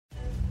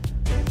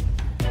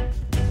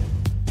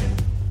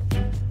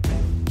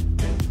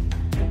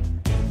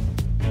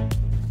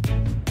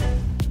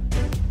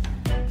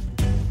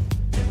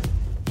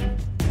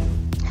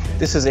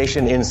This is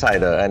Asian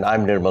Insider, and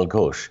I'm Nirmal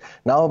Ghosh.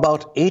 Now,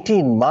 about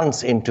 18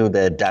 months into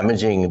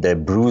their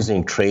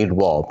bruising trade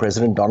war,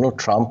 President Donald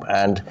Trump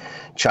and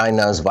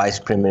China's Vice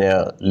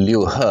Premier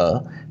Liu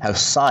He have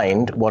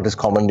signed what is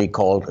commonly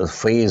called a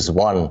Phase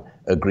 1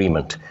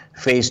 agreement.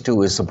 Phase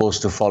 2 is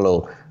supposed to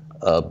follow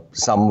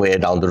somewhere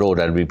down the road,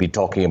 and we'll be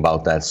talking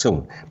about that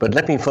soon. But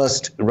let me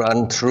first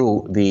run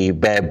through the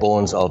bare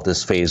bones of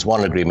this Phase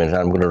 1 agreement.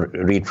 I'm going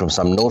to read from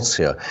some notes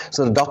here.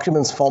 So the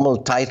document's formal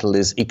title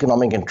is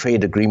Economic and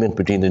Trade Agreement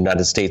between the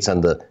United States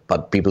and the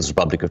People's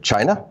Republic of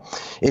China.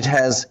 It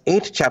has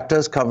 8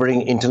 chapters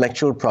covering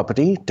intellectual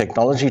property,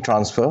 technology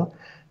transfer,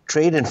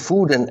 trade in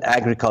food and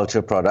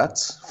agriculture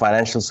products,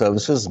 financial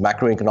services,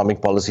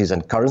 macroeconomic policies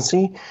and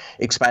currency,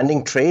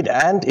 expanding trade,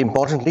 and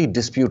importantly,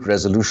 dispute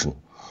resolution.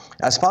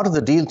 As part of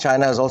the deal,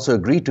 China has also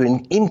agreed to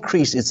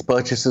increase its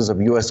purchases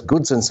of U.S.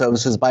 goods and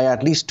services by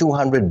at least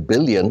 $200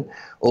 billion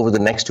over the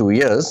next 2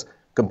 years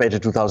compared to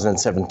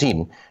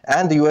 2017.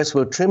 And the U.S.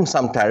 will trim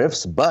some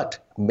tariffs, but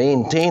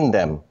maintain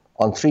them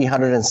on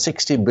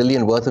 $360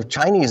 billion worth of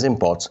Chinese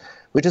imports,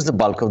 which is the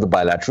bulk of the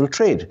bilateral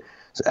trade.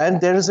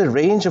 And there is a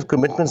range of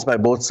commitments by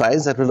both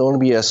sides that will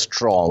only be as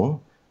strong,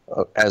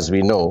 as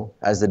we know,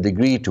 as the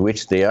degree to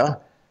which they are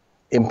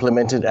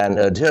implemented and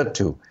adhered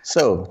to.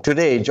 So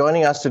today,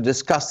 joining us to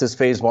discuss this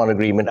Phase 1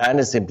 agreement and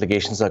its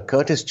implications are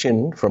Curtis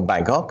Chin from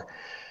Bangkok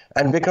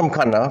and Vikram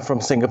Khanna from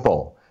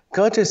Singapore.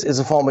 Curtis is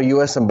a former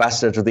U.S.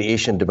 ambassador to the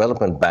Asian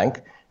Development Bank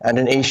and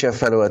an Asia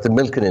Fellow at the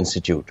Milken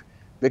Institute.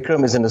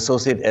 Vikram is an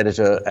associate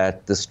editor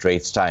at the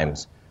Straits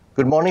Times.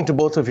 Good morning to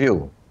both of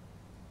you.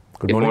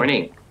 Good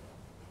morning.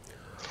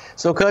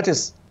 So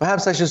Curtis,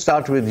 perhaps I should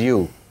start with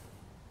you.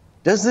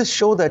 Does this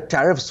show that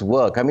tariffs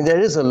work? I mean, there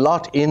is a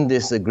lot in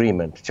this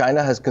agreement.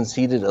 China has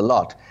conceded a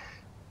lot,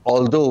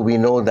 although we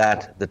know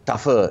that the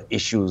tougher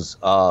issues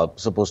are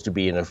supposed to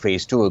be in a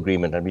Phase 2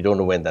 agreement, and we don't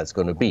know when that's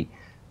going to be.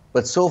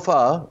 But so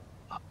far,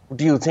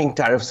 do you think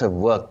tariffs have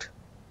worked?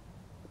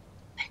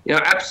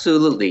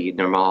 Absolutely,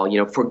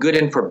 Nirmal. For good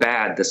and for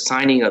bad, the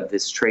signing of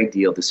this trade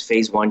deal, this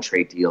Phase 1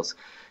 trade deals,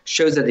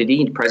 shows that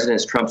indeed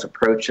President Trump's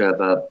approach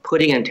of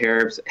putting in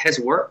tariffs has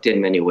worked in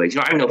many ways.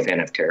 I'm no fan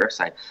of tariffs.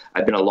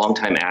 I've been a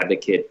longtime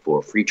advocate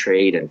for free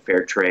trade and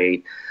fair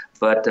trade,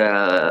 but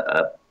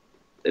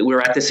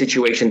we're at this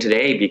situation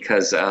today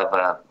because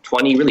of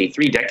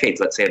 3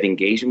 decades, let's say, of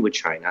engagement with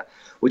China,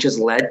 which has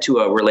led to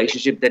a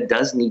relationship that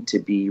does need to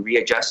be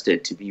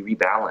readjusted, to be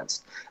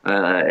rebalanced.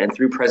 And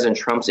through President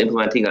Trump's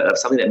implementing of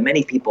something that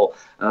many people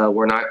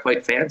were not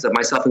quite fans of,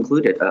 myself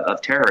included,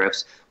 of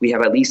tariffs, we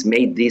have at least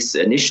made this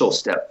initial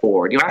step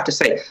forward. I have to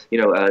say,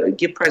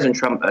 give President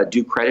Trump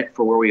due credit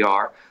for where we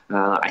are.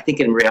 I think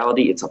in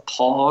reality, it's a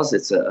pause.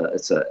 It's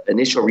an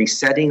initial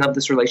resetting of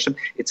this relationship.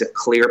 It's a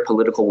clear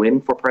political win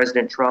for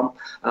President Trump.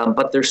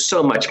 But there's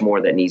so much more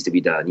that needs to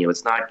be done.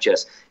 It's not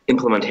just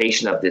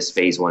implementation of this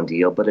Phase 1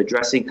 deal, but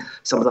addressing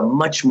some of the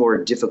much more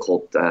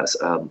difficult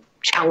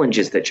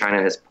challenges that China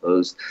has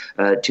posed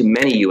to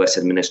many U.S.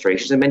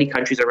 administrations and many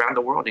countries around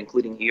the world,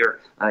 including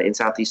here in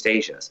Southeast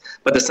Asia.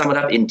 But to sum it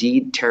up,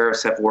 indeed,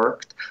 tariffs have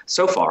worked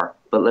so far,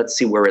 but let's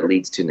see where it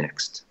leads to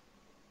next.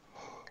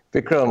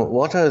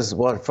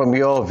 Vikram, from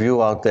your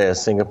view out there,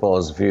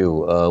 Singapore's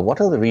view, what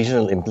are the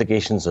regional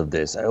implications of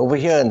this? Over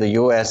here in the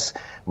U.S.,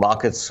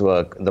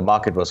 the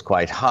market was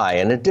quite high,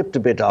 and it dipped a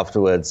bit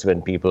afterwards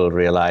when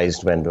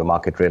the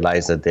market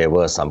realized that there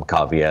were some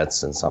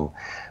caveats and some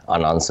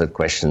unanswered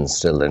questions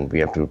still, and we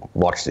have to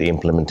watch the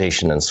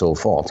implementation and so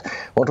forth.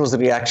 What was the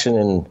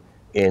reaction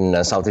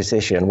in Southeast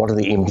Asia, and what are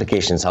the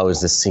implications? How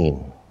is this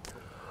seen?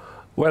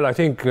 Well, I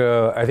think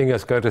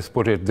as Curtis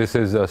put it, this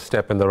is a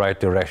step in the right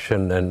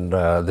direction, and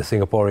the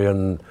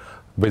Singaporean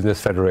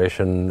Business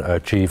Federation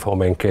chief Ho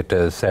Meng Kit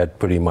has said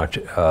pretty much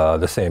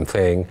the same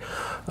thing.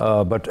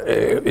 But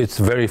it's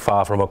very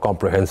far from a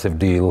comprehensive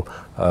deal,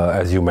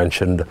 as you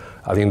mentioned.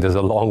 I think there's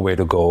a long way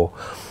to go.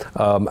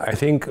 I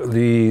think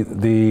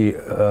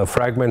the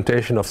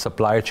fragmentation of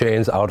supply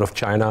chains out of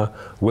China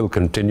will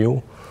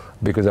continue,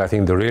 because I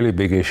think the really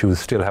big issues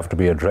still have to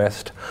be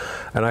addressed.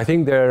 And I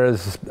think there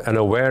is an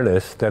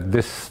awareness that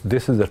this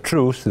is a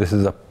truce, this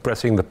is a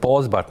pressing the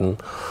pause button,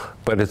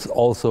 but it's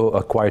also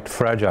a quite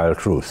fragile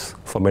truce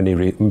for many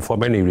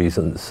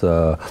reasons.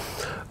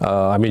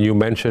 You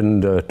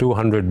mentioned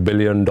 $200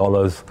 billion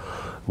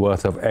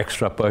worth of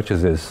extra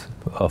purchases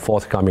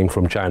forthcoming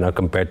from China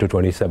compared to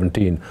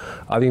 2017.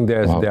 I think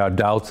there are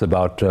doubts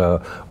about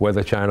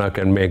whether China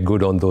can make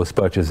good on those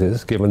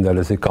purchases, given that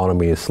its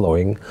economy is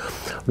slowing.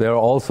 There are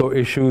also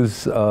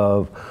issues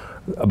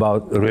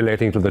about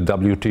relating to the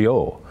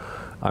WTO.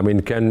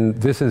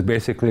 This is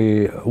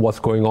basically what's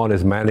going on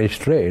is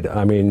managed trade.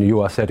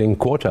 You are setting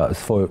quotas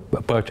for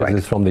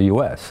purchases from the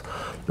U.S.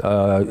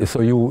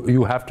 So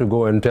you have to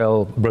go and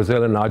tell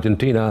Brazil and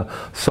Argentina,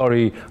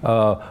 sorry,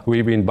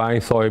 we've been buying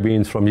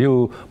soybeans from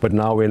you, but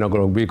now we're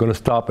going to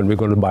stop and we're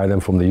going to buy them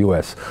from the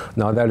U.S.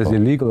 Now that is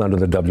illegal under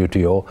the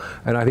WTO,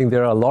 and I think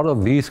there are a lot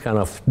of these kind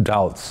of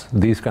doubts.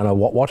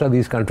 What are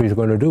these countries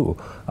going to do?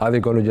 Are they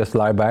going to just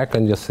lie back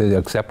and just say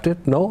accept it?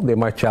 No, they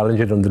might challenge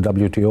it on the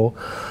WTO,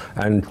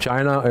 and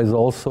China China is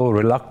also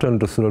reluctant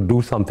to sort of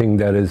do something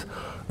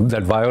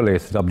that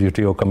violates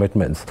WTO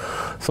commitments.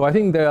 So I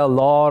think there are a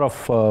lot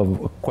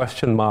of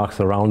question marks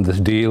around this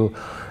deal.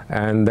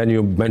 And then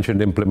you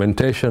mentioned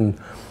implementation.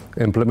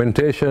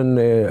 Implementation,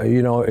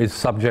 is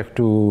subject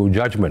to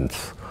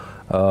judgments.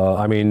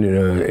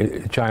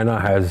 China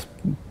has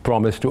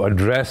promised to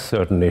address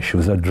certain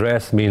issues.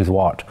 Address means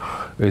what?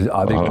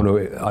 Are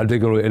they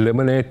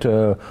going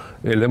to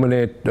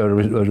eliminate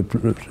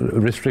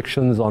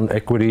restrictions on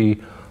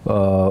equity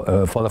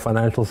for the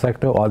financial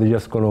sector? Or are they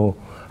just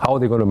how are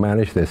they going to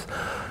manage this?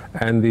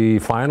 And the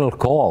final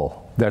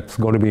call that's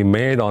going to be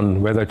made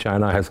on whether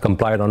China has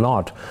complied or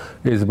not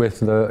is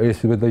with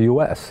the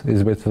U.S.,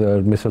 is with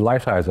Mr.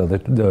 Lighthizer,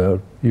 the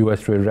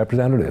U.S. Trade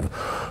Representative.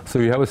 So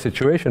you have a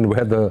situation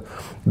where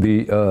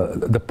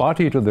the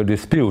party to the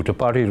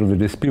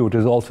dispute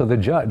is also the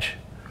judge.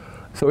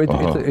 So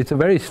it's a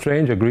very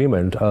strange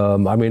agreement.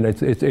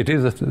 It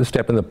is a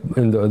step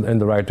in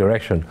the right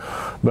direction,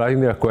 but I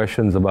think there are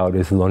questions about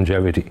its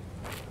longevity.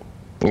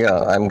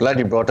 Yeah, I'm glad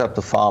you brought up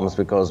the farms,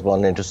 because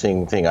one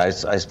interesting thing, I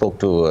spoke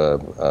to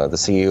the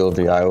CEO of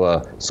the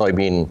Iowa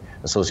Soybean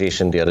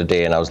Association the other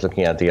day, and I was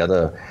looking at the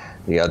other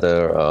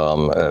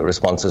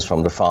responses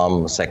from the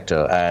farm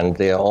sector, and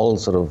they are all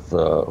sort of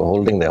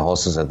holding their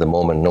horses at the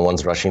moment. No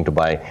one's rushing to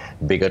buy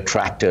bigger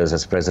tractors,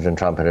 as President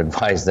Trump had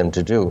advised them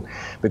to do,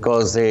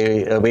 because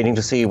they are waiting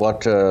to see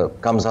what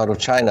comes out of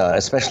China,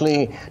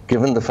 especially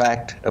given the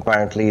fact,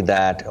 apparently,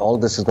 that all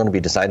this is going to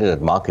be decided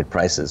at market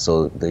prices.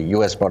 So the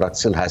U.S. product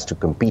still has to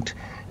compete,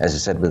 as you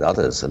said, with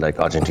others, like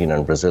Argentina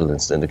and Brazil,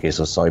 in the case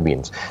of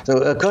soybeans.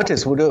 So,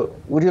 Curtis, would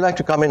you like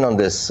to come in on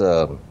this,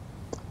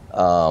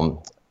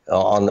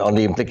 on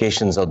the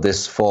implications of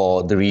this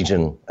for the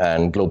region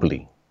and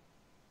globally?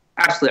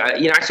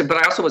 Absolutely. But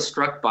I also was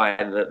struck by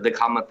the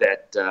comment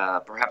that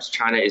perhaps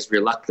China is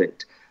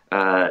reluctant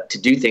to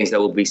do things that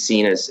will be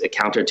seen as a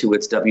counter to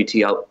its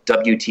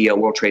WTO,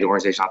 World Trade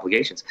Organization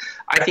obligations.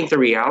 I think the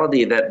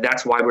reality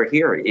that's why we're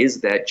here is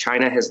that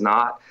China has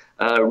not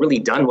really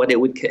done what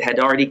it had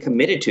already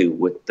committed to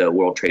with the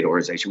World Trade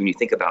Organization. When you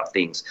think about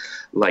things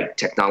like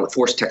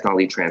forced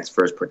technology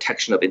transfers,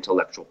 protection of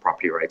intellectual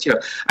property rights.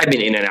 I've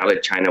been in and out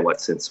of China when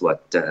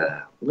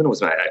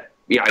was my?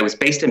 Yeah, I was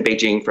based in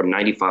Beijing from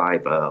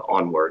 '95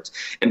 onwards,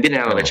 and been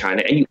out of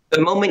China. And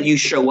the moment you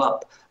show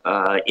up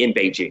in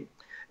Beijing,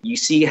 you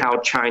see how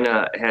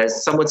China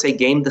has, some would say,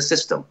 gamed the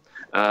system.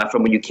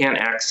 From when you can't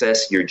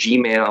access your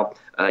Gmail,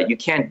 you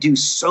can't do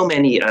so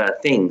many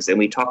things. And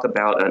we talk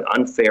about an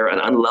unfair and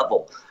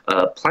unlevel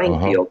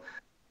playing field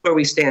where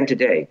we stand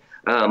today.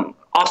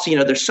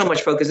 Also, there's so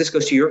much focus. This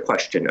goes to your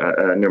question,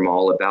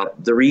 Nirmal,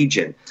 about the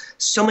region.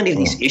 So many of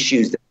these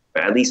issues that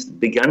have at least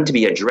begun to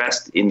be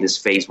addressed in this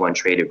Phase 1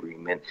 trade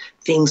agreement,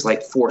 things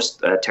like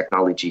forced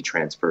technology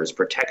transfers,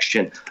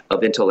 protection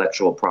of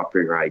intellectual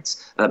property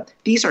rights.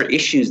 These are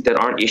issues that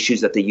aren't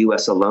issues that the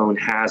U.S. alone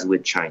has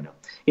with China.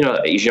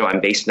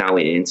 I'm based now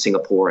in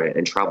Singapore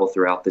and travel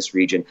throughout this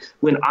region.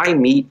 When I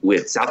meet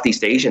with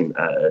Southeast Asian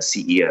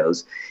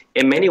CEOs,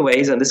 in many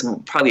ways, and this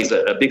probably is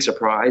a big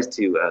surprise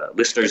to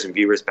listeners and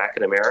viewers back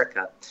in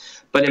America,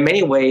 but in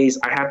many ways,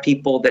 I have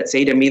people that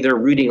say to me they're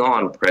rooting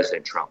on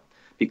President Trump,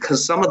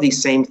 because some of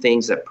these same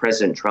things that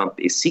President Trump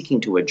is seeking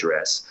to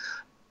address,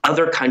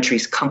 other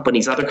countries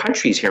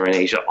here in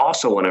Asia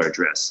also want to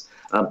address,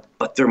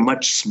 but they're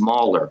much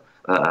smaller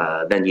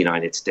than the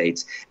United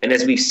States. And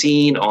as we've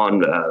seen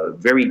on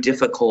very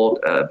difficult,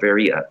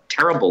 very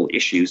terrible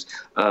issues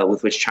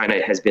with which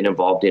China has been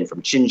involved in,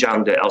 from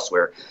Xinjiang to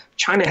elsewhere,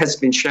 China has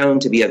been shown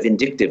to be a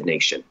vindictive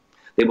nation.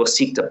 They will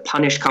seek to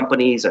punish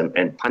companies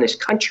and punish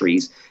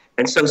countries.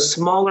 And so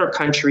smaller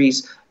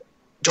countries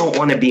don't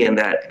want to be in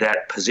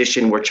that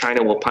position where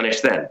China will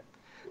punish them.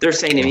 They're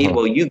saying to me,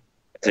 well, you,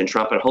 President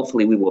Trump, and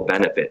hopefully we will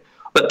benefit.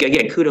 But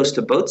again, kudos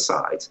to both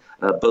sides,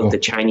 both the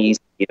Chinese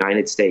and the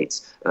United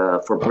States,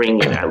 for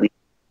bringing in at least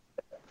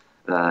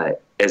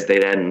as they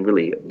then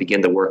really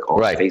begin to work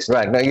on phase 2.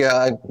 Right.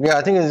 No,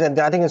 I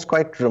think it's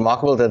quite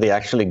remarkable that they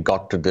actually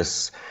got to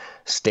this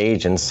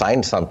stage and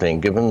signed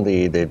something, given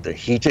the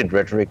heated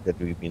rhetoric that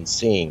we've been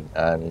seeing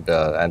and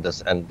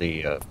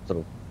the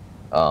sort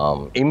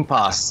of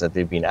impasse that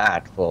they've been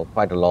at for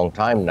quite a long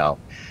time now.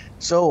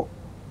 So,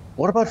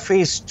 what about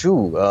phase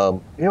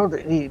 2?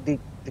 The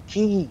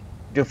key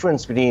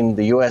difference between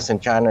the US and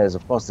China is,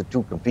 of course, the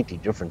two completely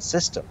different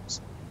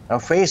systems. Now,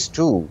 phase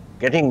 2,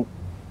 getting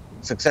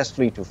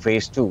successfully to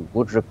phase 2,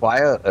 would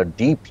require a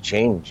deep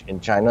change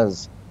in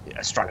China's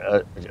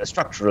a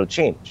structural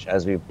change,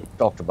 as we've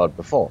talked about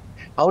before.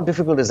 How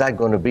difficult is that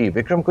going to be?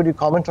 Vikram, could you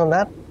comment on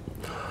that?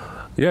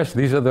 Yes,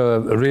 these are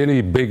the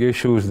really big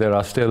issues that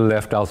are still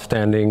left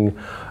outstanding.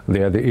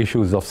 They are the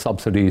issues of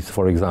subsidies,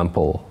 for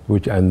example,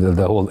 and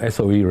the whole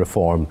SOE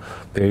reform,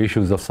 the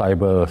issues of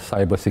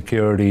cyber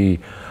security,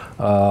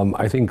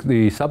 I think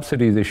the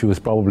subsidies issue is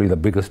probably the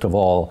biggest of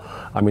all.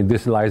 I mean,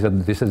 this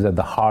is at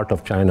the heart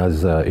of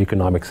China's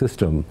economic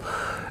system.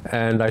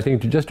 And I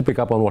think just to pick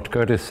up on what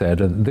Curtis said,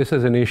 this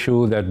is an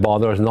issue that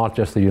bothers not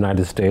just the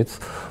United States,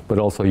 but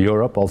also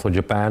Europe, also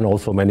Japan,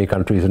 also many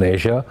countries in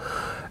Asia.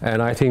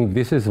 And I think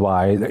this is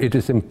why it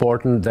is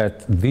important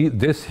that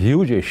this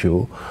huge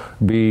issue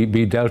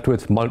be dealt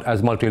with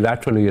as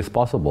multilaterally as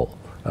possible.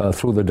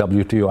 Through the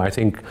WTO. I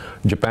think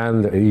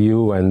Japan, the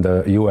EU, and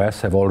the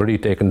US have already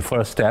taken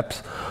first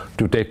steps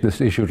to take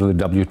this issue to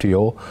the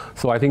WTO.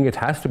 So I think it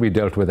has to be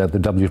dealt with at the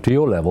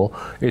WTO level.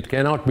 It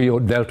cannot be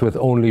dealt with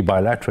only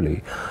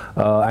bilaterally.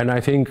 And I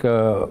think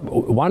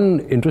one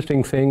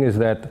interesting thing is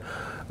that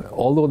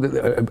although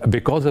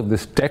because of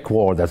this tech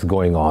war that's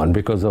going on,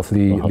 because of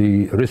the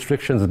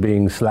restrictions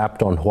being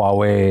slapped on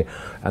Huawei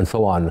and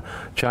so on,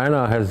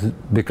 China has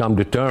become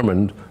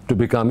determined to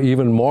become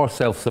even more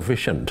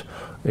self-sufficient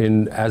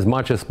in as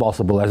much as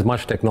possible, as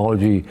much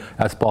technology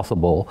as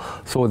possible.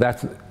 So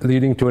that's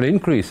leading to an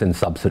increase in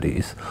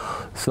subsidies.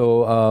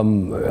 So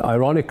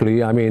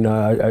ironically, I mean,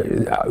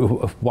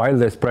 while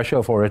there's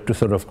pressure for it to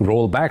sort of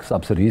roll back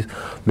subsidies,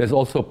 there's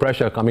also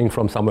pressure coming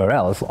from somewhere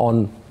else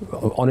on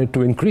it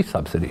to increase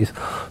subsidies.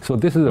 So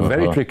this is a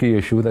very tricky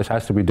issue that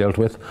has to be dealt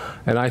with,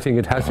 and I think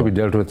it has to be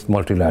dealt with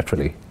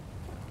multilaterally.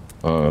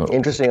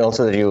 Interesting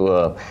also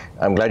that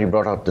I'm glad you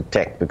brought up the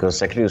tech, because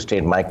Secretary of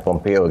State Mike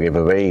Pompeo gave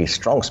a very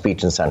strong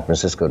speech in San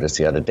Francisco just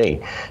the other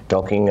day,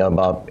 talking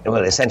about,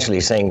 well,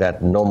 essentially saying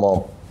that no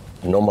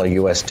more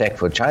U.S. tech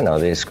for China.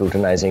 They're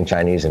scrutinizing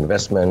Chinese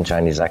investment,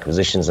 Chinese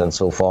acquisitions, and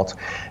so forth.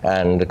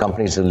 And the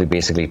companies will be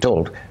basically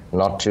told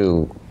not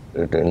to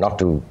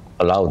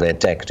allow their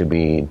tech to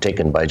be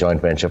taken by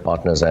joint venture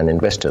partners and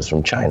investors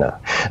from China.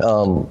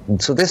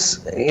 So this,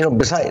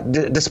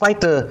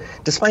 despite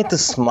the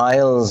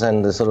smiles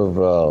and the sort of,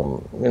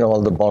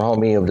 all the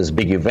bonhomie of this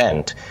big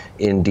event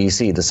in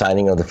D.C., the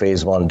signing of the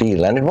Phase 1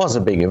 deal, and it was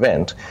a big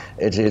event.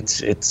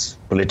 It's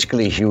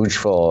politically huge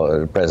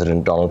for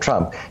President Donald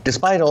Trump.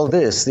 Despite all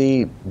this,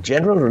 the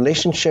general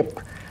relationship,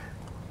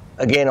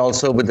 again,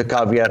 also with the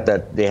caveat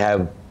that they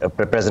have,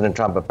 President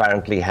Trump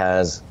apparently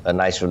has a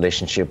nice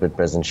relationship with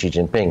President Xi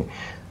Jinping.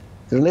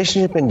 The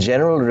relationship in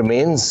general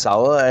remains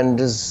sour and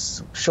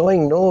is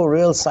showing no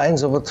real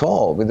signs of a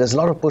thaw. There's a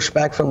lot of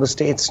pushback from the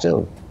States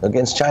still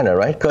against China,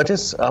 right?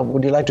 Curtis,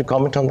 would you like to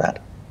comment on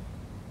that?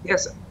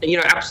 Yes,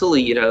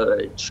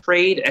 absolutely.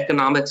 Trade,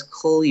 economics,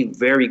 clearly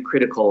very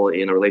critical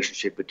in a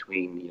relationship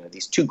between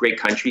these two great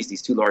countries,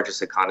 these two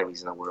largest economies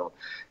in the world,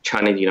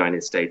 China and the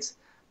United States.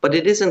 But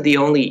it isn't the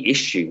only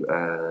issue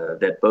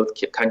that both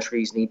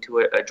countries need to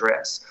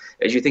address.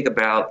 As you think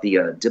about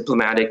the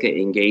diplomatic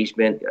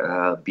engagement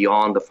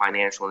beyond the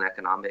financial and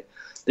economic,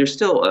 there's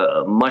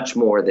still much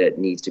more that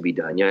needs to be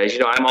done. As you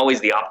know, I'm always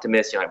the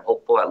optimist. I'm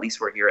hopeful. At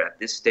least we're here at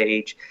this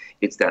stage.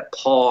 It's that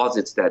pause.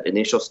 It's that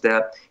initial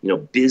step.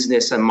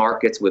 Business and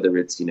markets, whether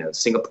it's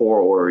Singapore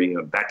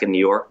or back in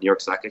New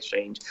York Stock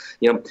Exchange,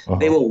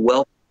 they will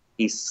welcome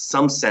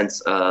some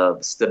sense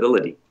of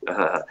stability.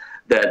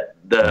 That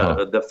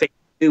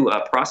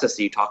the process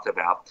that you talked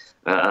about,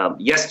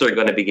 yes, they're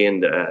going to begin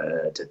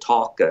to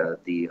talk.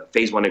 The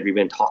Phase 1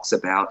 agreement talks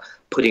about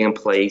putting in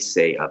place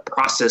a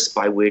process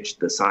by which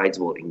the sides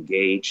will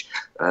engage.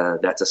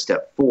 That's a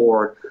step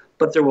forward.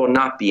 But there will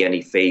not be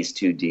any Phase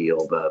 2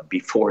 deal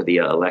before the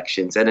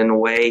elections. And in a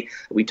way,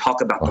 we talk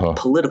about the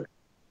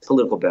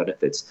political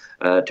benefits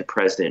to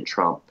President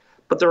Trump.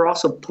 But there are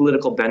also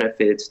political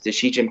benefits to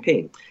Xi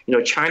Jinping.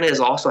 China is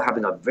also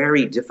having a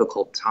very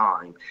difficult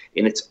time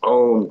in its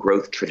own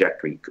growth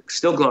trajectory,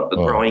 still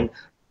growing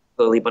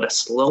slowly, but a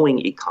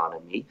slowing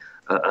economy.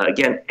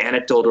 Again,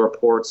 anecdotal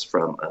reports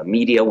from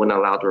media when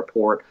allowed to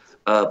report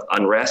of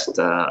unrest,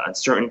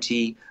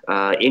 uncertainty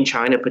in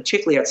China,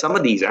 particularly at some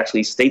of these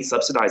actually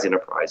state-subsidized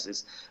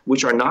enterprises,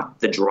 which are not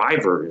the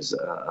drivers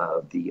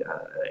of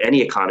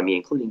any economy,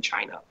 including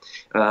China.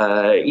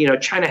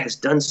 China has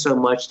done so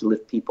much to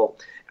lift people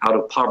out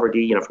of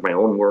poverty, for my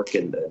own work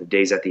in the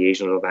days at the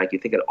Asian Little Bank, you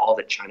think of all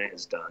that China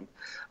has done.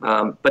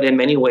 But in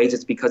many ways,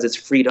 it's because it's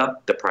freed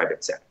up the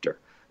private sector.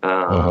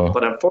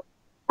 But unfortunately,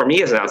 for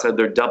me as an outsider,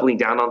 they're doubling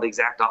down on the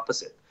exact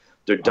opposite.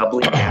 They're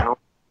doubling down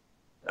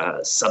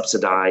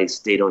subsidized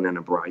state-owned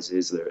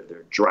enterprises.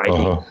 They're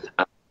driving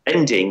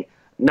lending,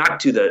 not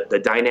to the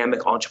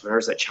dynamic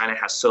entrepreneurs that China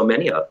has so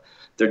many of.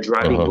 They're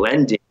driving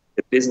lending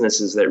to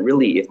businesses that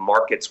really, if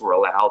markets were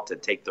allowed to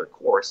take their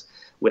course,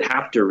 would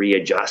have to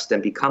readjust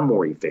and become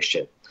more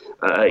efficient.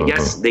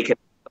 Yes, they can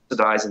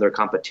subsidize in their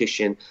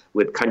competition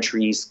with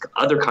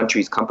other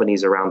countries,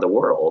 companies around the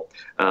world,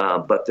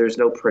 but there's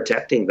no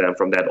protecting them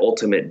from that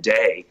ultimate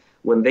day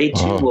when they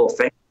too will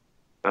fail,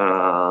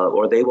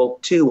 or they will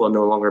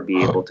no longer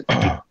be able to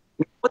compete.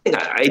 One thing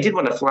I did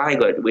want to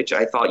flag, which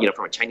I thought,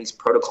 from a Chinese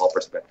protocol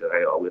perspective,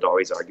 I would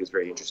always argue is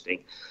very interesting,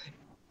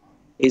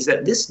 is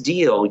that this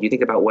deal, you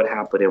think about what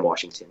happened in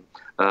Washington,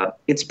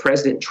 it's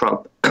President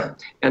Trump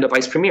and the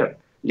Vice Premier,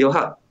 Liu He.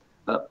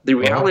 The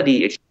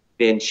reality is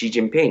been Xi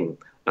Jinping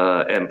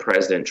and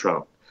President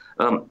Trump.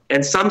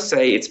 And some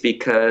say it's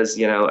because,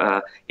 in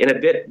a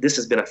bit, this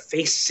has been a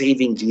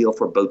face-saving deal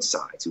for both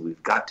sides.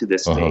 We've got to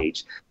this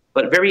stage.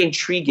 But very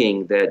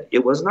intriguing that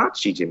it was not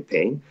Xi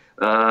Jinping.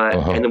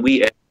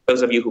 And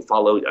those of you who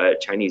follow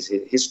Chinese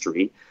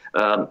history,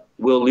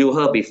 will Liu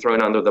He be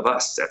thrown under the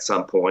bus at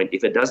some point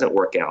if it doesn't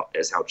work out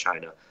as how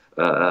China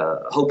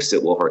hopes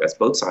it will work, as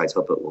both sides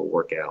hope it will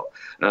work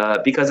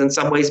out? Because in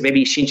some ways,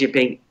 maybe Xi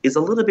Jinping is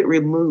a little bit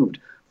removed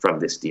from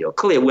this deal.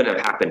 Clearly, it wouldn't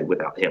have happened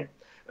without him.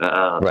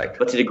 But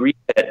to the degree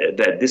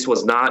that this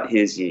was not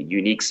his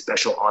unique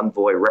special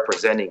envoy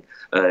representing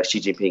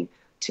Xi Jinping,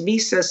 to me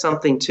says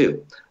something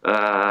too,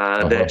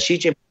 that Xi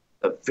Jinping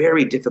is a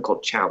very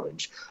difficult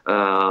challenge,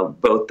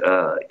 both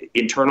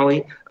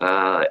internally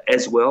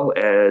as well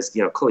as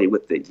clearly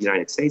with the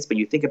United States. But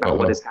you think about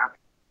what has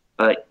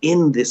happened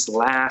in this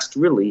last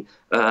really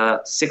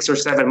 6 or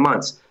 7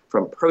 months,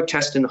 from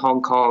protest in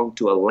Hong Kong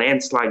to a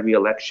landslide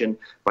re-election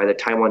by the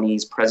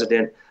Taiwanese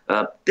president.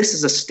 This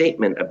is a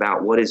statement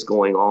about what is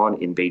going on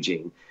in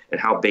Beijing and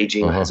how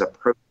Beijing has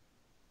approached.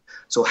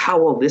 So how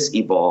will this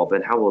evolve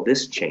and how will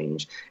this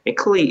change? And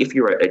clearly, if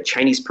you're a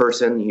Chinese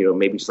person,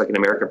 maybe just like an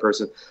American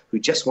person who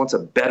just wants a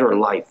better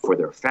life for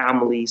their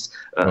families,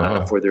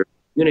 for their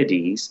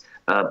communities,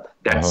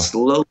 that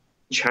slow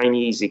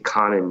Chinese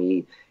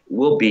economy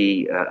will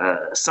be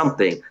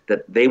something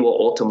that they will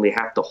ultimately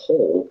have to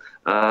hold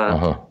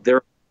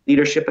their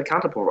leadership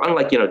accountable for.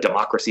 Unlike,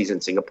 democracies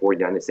in Singapore,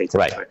 United States,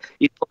 right.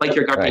 You don't like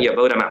your government, you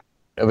vote them out.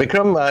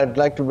 Vikram, I'd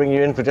like to bring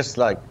you in for just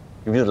give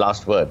you the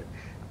last word.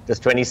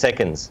 Just 20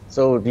 seconds.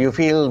 So do you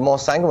feel more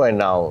sanguine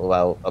now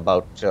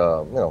about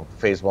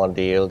phase one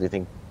deal? Do you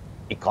think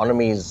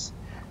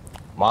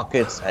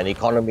markets and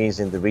economies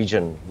in the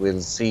region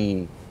will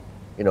see,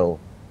 a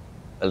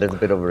little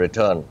bit of a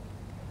return?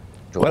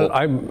 Well,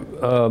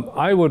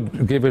 I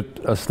would give it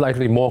a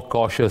slightly more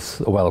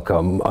cautious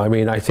welcome. I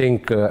mean, I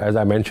think, as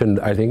I mentioned,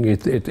 I think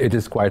it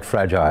is quite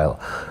fragile.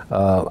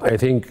 I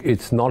think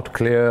it's not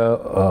clear,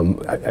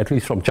 at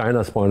least from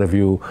China's point of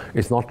view,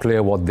 it's not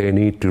clear what they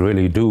need to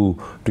really do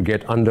to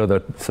get under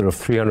the sort of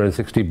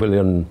 360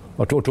 billion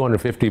or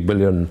 250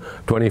 billion,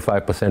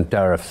 25%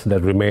 tariffs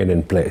that remain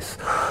in place.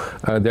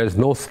 There's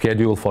no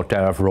schedule for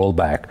tariff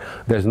rollback.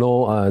 There's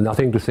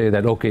nothing to say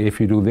that, okay, if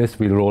you do this,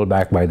 we'll roll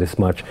back by this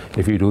much.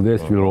 If you do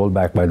this, we'll roll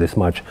back by this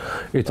much.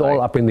 It's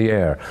all up in the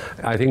air.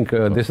 I think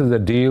this is a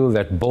deal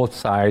that both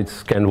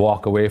sides can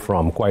walk away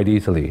from quite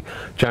easily.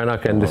 China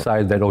can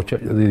decide that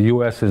the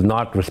U.S. is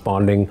not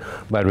responding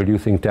by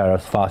reducing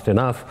tariffs fast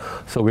enough,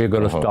 so we're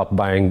going to stop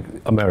buying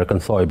American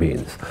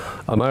soybeans.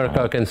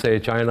 America can say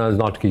China is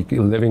not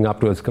living up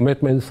to its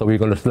commitments, so we're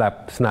going to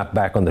snap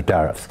back on the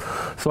tariffs.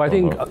 So I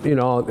think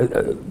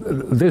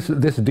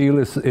this deal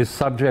is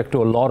subject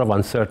to a lot of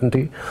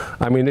uncertainty.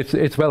 I mean,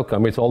 it's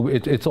welcome. It's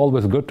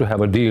always good to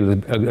have a deal.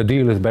 A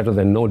deal is better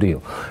than no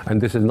deal,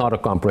 and this is not a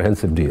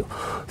comprehensive deal.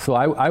 So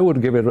I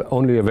would give it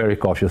only a very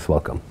cautious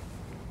welcome.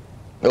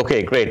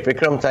 Okay, great.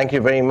 Vikram, thank you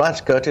very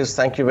much. Curtis,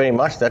 thank you very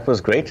much. That was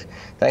great.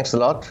 Thanks a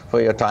lot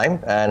for your time,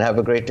 and have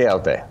a great day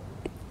out there.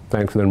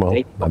 Thanks,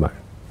 Nirmal. Bye-bye.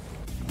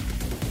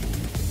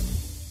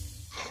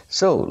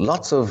 So,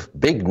 lots of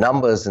big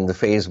numbers in the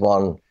phase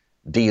one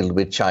deal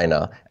with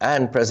China,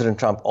 and President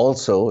Trump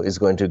also is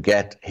going to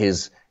get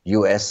his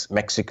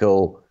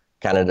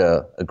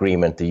US-Mexico-Canada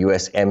agreement, the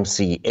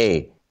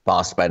USMCA,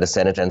 passed by the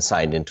Senate and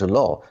signed into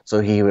law.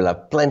 So he will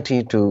have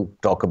plenty to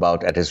talk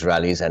about at his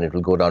rallies, and it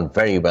will go down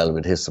very well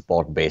with his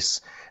support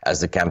base as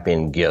the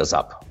campaign gears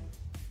up.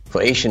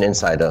 For Asian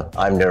Insider,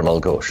 I'm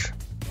Nirmal Ghosh.